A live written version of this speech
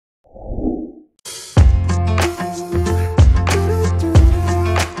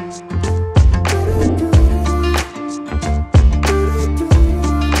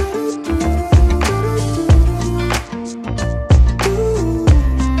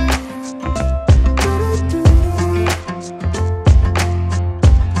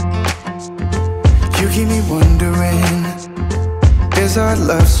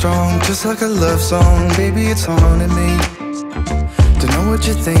strong, just like a love song. Baby, it's haunting me. Don't know what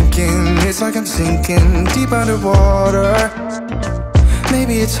you're thinking. It's like I'm sinking deep underwater.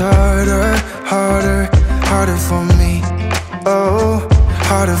 Maybe it's harder, harder, harder for me. Oh,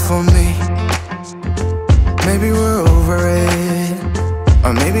 harder for me. Maybe we're over it,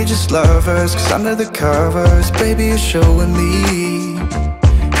 or maybe just lovers. Cause under the covers, baby, you're showing me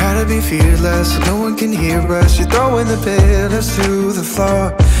how to be fearless so no one can hear us. You're throwing the pillars to the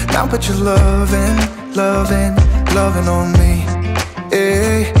floor. Now put your loving, loving, loving on me.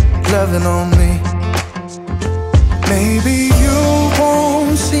 Eh, loving on me. Maybe you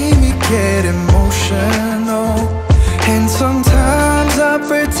won't see me get emotional, and sometimes I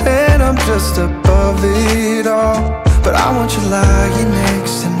pretend I'm just above it all. But I want you lying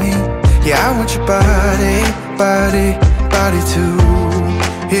next to me. Yeah, I want your body, body, body too.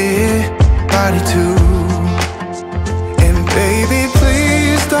 Yeah, body too. And baby,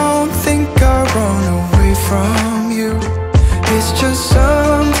 please don't think I'll run away from you. It's just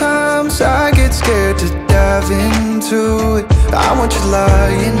sometimes I get scared to dive into it. I want you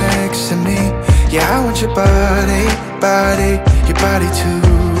lying next to me. Yeah, I want your body, body, your body too.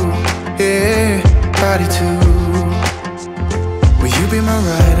 Yeah, body too. Will you be my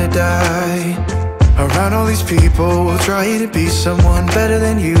ride or die? Around all these people, trying to be someone better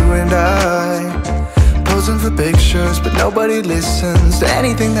than you and I. Posing for pictures, but nobody listens to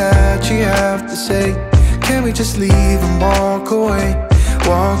anything that you have to say. Can we just leave and walk away?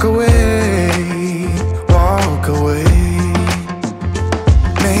 Walk away, walk away.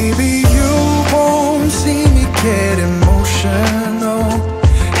 Maybe you won't see me get emotional,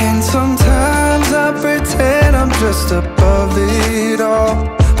 and sometimes I pretend I'm just above it all.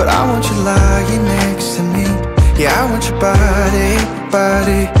 But I want you lying next to me. Yeah, I want your body,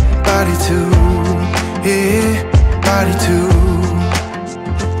 body, body too. Yeah, body too.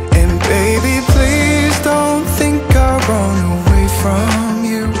 And baby, please don't think I'll run away from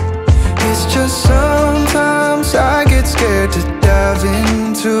you. It's just sometimes I get scared to dive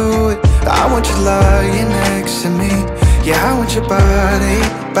into it. I want you lying next to me. Yeah, I want your body,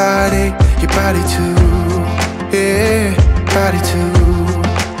 body, your body too. Yeah, body too.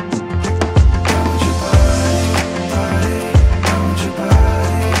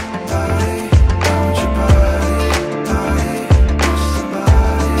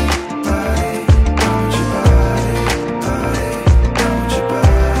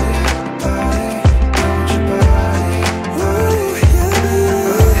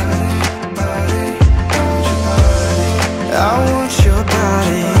 I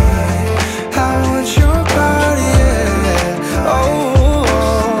want your body, yeah. Oh,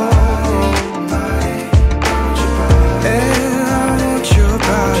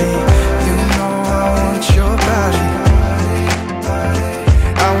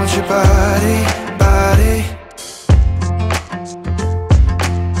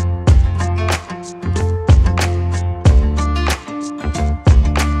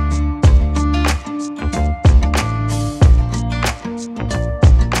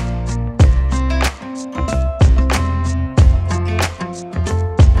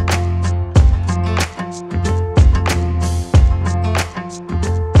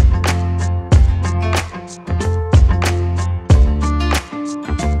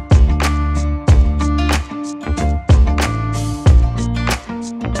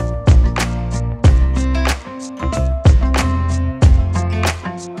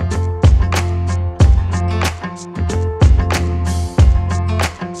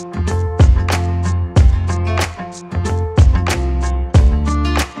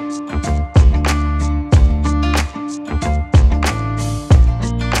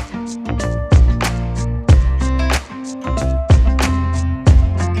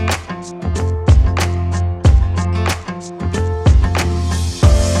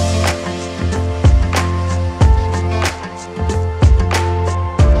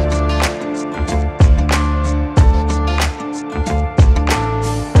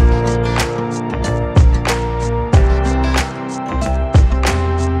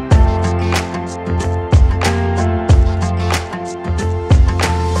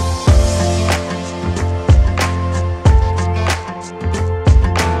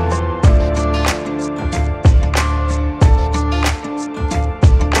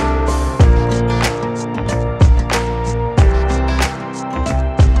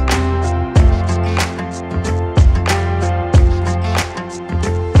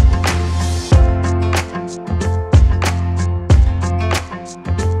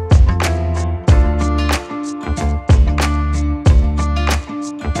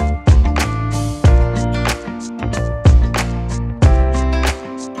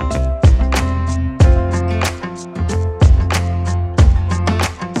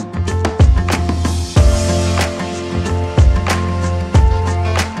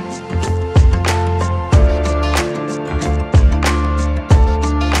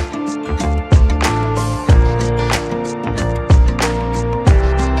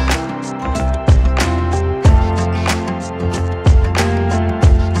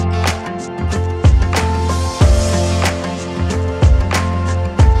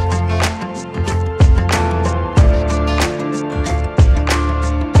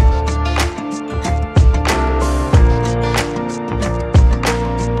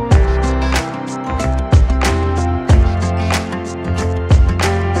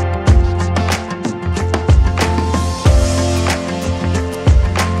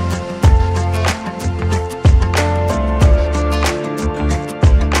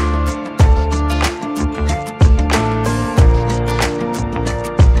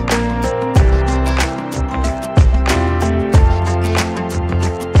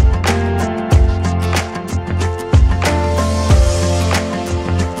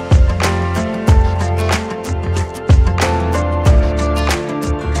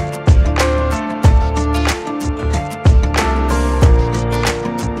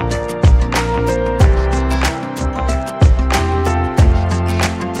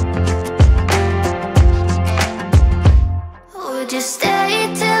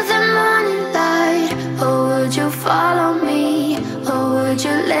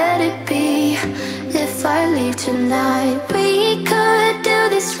 let it be? If I leave tonight, we could do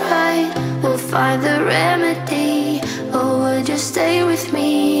this right. We'll find the remedy. Or would you stay with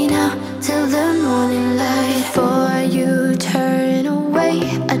me now till the morning light? Before you turn away,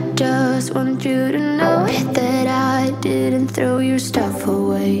 I just want you to know that I didn't throw your stuff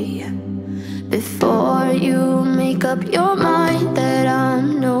away. Before you make up your mind that I'm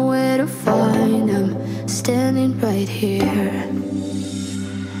nowhere to find, I'm standing right here.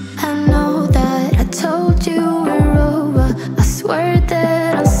 I know that I told you we're over. I swear that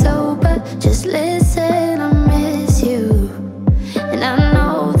I'm sober. Just listen, I miss you. And I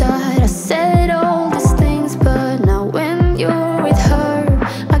know that I said all these things, but now when you're with her,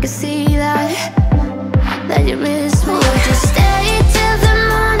 I can see that you miss me. Would you stay till the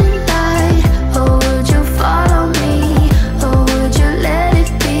morning light? Or would you follow me? Or would you let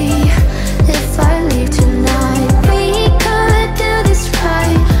it be? If I leave tonight, we could do this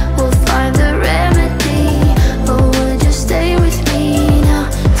right. We'll find the remedy. Or would you stay with me now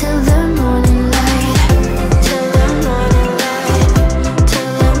till the morning light? Till the morning light.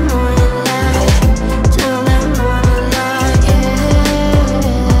 Till the morning light. Till the morning light, yeah.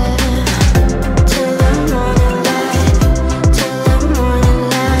 Till the morning light. Till the morning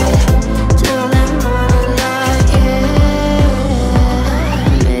light. Till the morning light, yeah.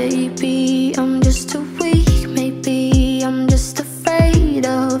 Maybe I'm just too weak. Maybe I'm just afraid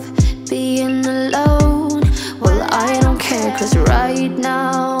of being alone. Well, I don't care, 'cause right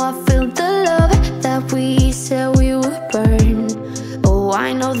now I feel the love that we said we would burn. Oh,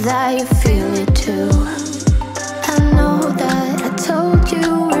 I know that you feel it too. I know that I told you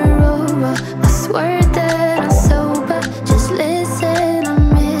we're over. I swear that I'm sober. Just listen, I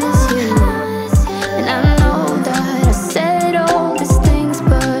miss you. And I know that I said all these things,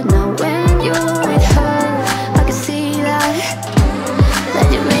 but now when you're with her, I can see that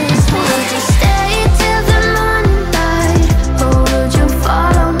you miss me. Would you stay till the morning light? Or would you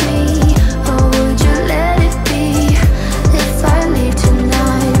follow me? Or would you let it be? If I leave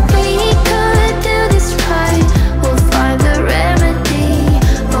tonight, we could do this right. We'll find the remedy.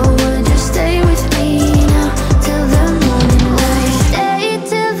 Or would you stay with me now till the morning light? Stay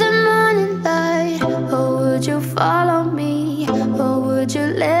till the morning light. Or would you follow me? Or would you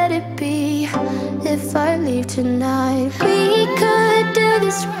let it be? If I leave tonight, we could do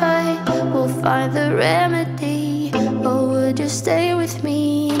this right. We'll find the remedy. Or would you stay with me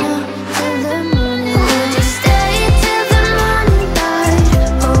now till the morning light? Would you stay till the morning light?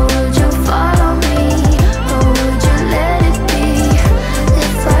 Or would you follow me? Or would you let it be?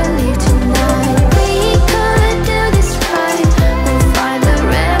 If I leave tonight, we could do this right. We'll find the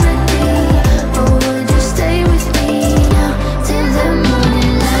remedy. Or would you stay with me now till the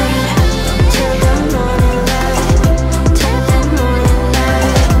morning light? Till the morning light. Till the morning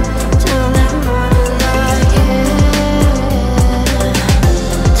light. Till the morning light, yeah.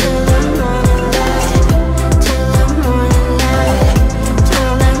 Till the morning light. Till the morning light.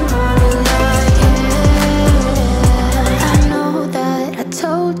 Till the morning light, yeah. I know that I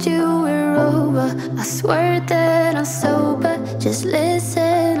told you we're over. I swear that I'm sober. Just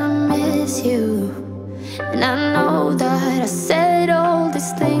listen, I miss you. And I know that I said all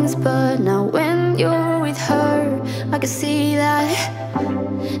these things, but now when you're with her, I can see that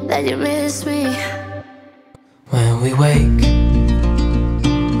you miss me. When we wake,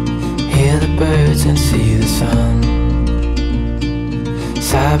 hear the birds and see the sun.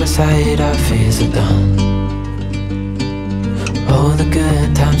 Side by side our fears are done. Oh, the good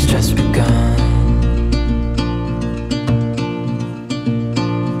times just begun.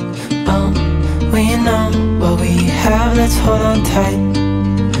 Oh, we know what we have, let's hold on tight.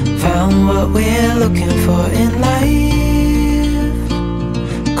 Found what we're looking for in life.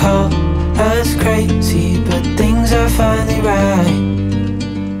 Call us crazy, but things are finally right.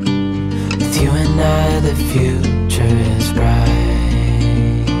 With you and I, the future is bright.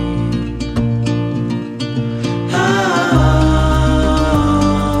 Oh,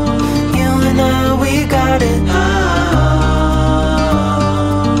 you and I, we got it. Oh,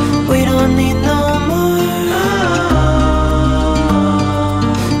 we don't need no more. Oh,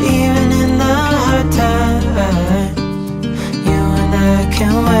 even in the hard times, you and I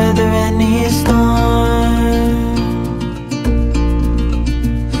can weather any storm.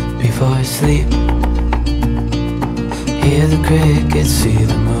 Before I sleep, hear the crickets, see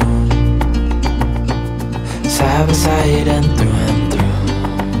the moon. Side by side and through.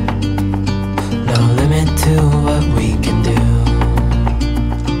 No limit to what we can do.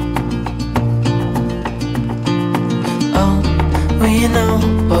 We know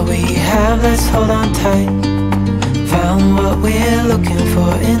what we have, let's hold on tight. Found what what we're looking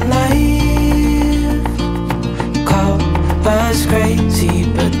for in life. Call us crazy,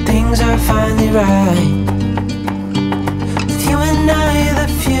 but things are finally right. With you and I, the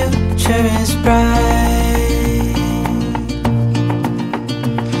future is bright.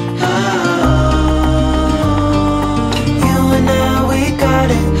 You and I, we got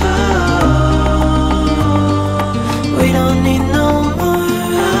it. We don't need no more.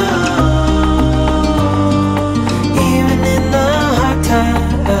 Even in the hard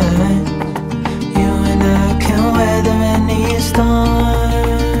times, you and I can weather any storm.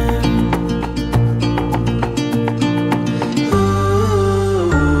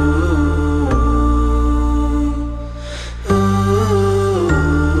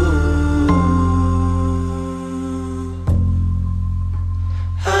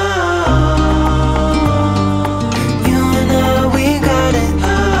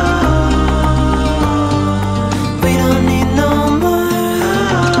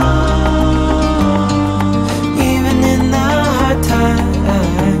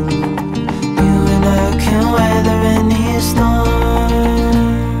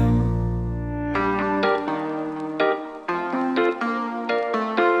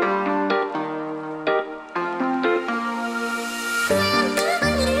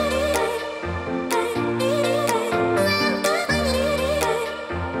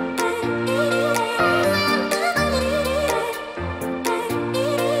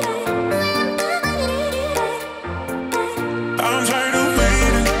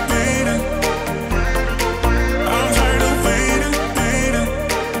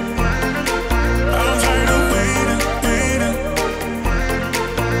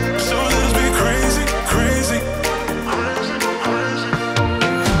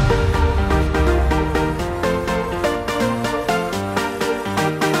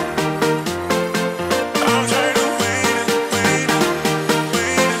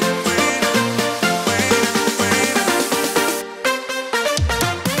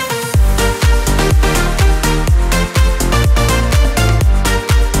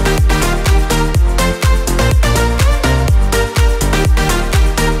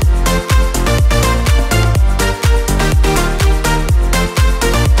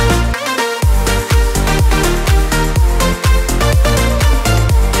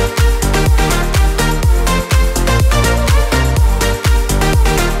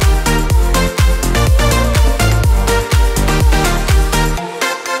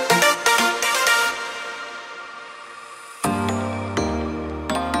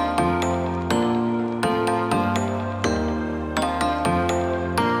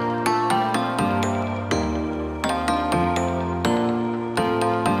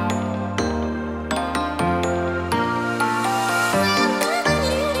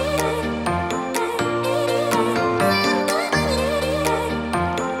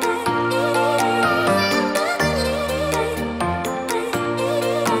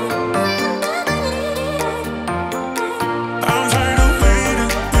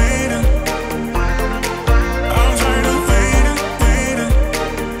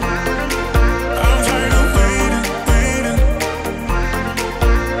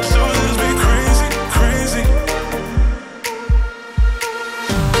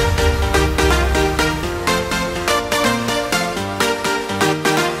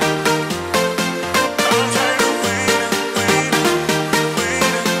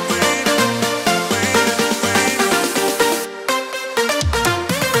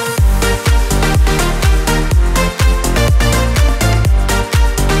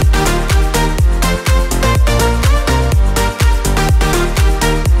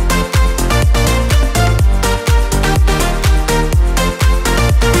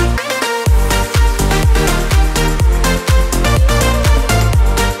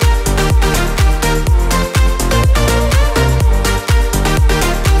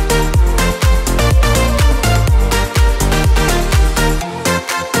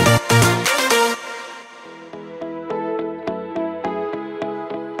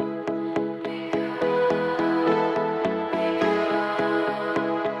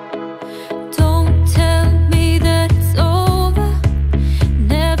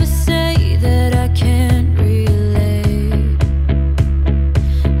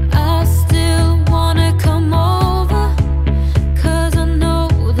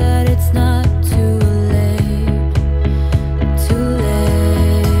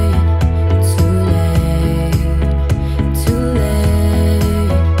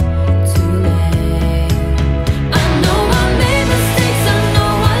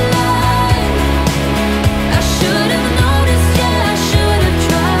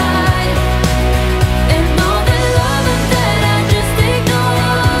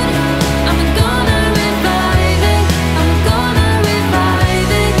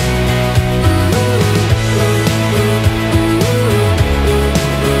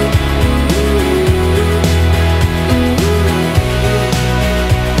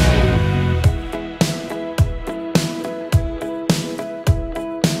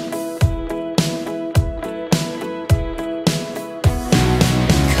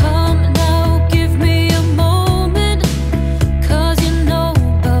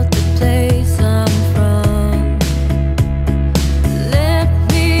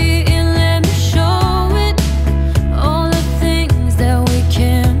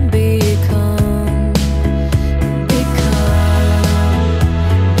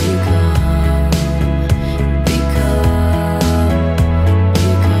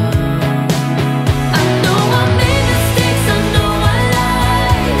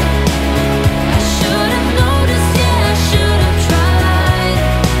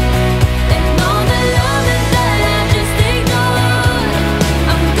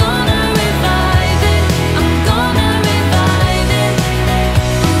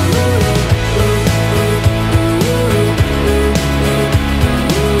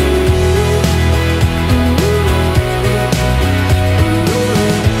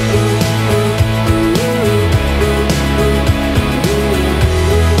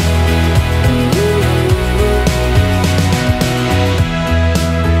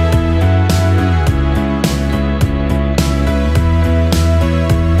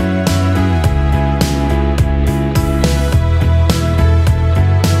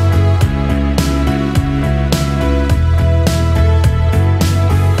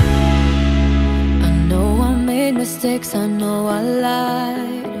 mistakes, I know I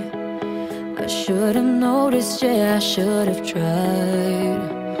lied. I should've noticed, yeah, I should've tried.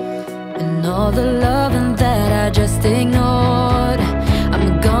 And all the loving that I just ignored,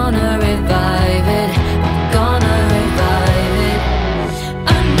 I'm gonna revive it, I'm gonna revive it.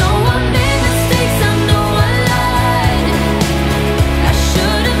 I know I made mistakes, I know I lied. I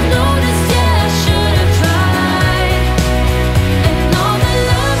should've noticed, yeah, I should've tried. And all the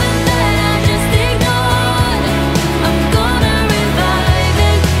loving that I just ignored, I'm gonna revive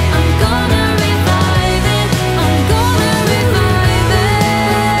it, I'm gonna revive it, I'm gonna revive it,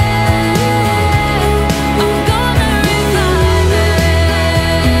 I'm gonna revive it,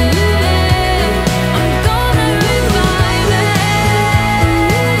 I'm gonna revive it,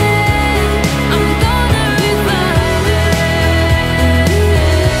 I'm gonna revive it.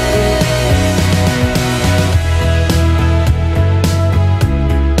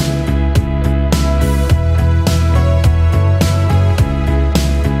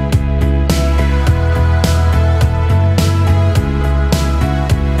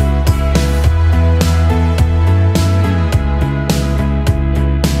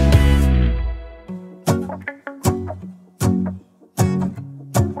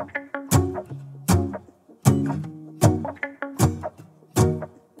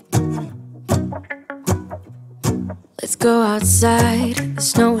 Let's go outside, the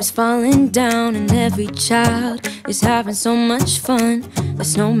snow is falling down and every child is having so much fun. The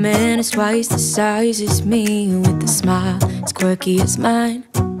snowman is twice the size as me, with a smile as quirky as mine.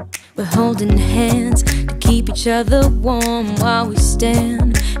 We're holding hands to keep each other warm while we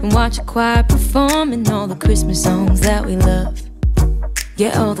stand and watch a choir performing all the Christmas songs that we love.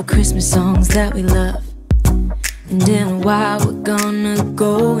 Yeah, all the Christmas songs that we love. And in a while we're gonna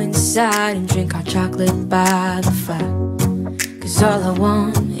go inside and drink our chocolate by the fire. 'Cause all I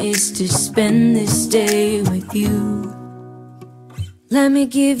want is to spend this day with you. Let me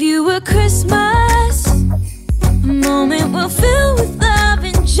give you a Christmas, a moment we'll fill with love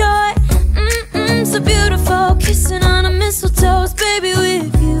and joy. So beautiful, kissing on a mistletoe, baby,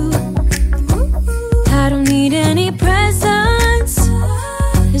 with you. I don't need any presents,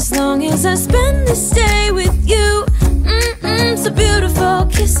 as long as I spend this day with you. So beautiful,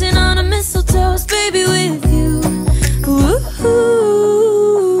 kissing on a mistletoe, baby, with you. Ooh.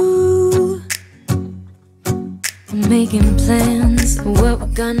 I'm making plans for what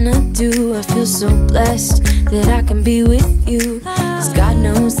we're gonna do. I feel so blessed that I can be with you. 'Cause God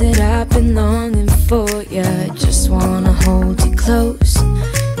knows that I've been longing for you. I just wanna hold you close.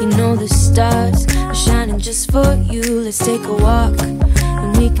 You know the stars are shining just for you. Let's take a walk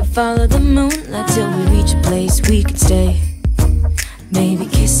and we can follow the moonlight till we reach a place we can stay. Maybe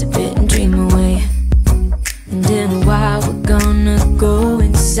kiss a bit and dream away. And in a while we're gonna go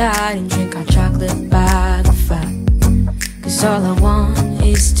inside and drink our chocolate by the fire. 'Cause all I want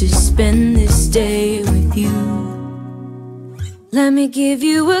is to spend this day with you. Let me give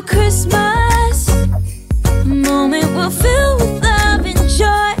you a Christmas, a moment we'll fill with love and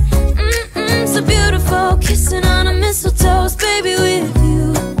joy.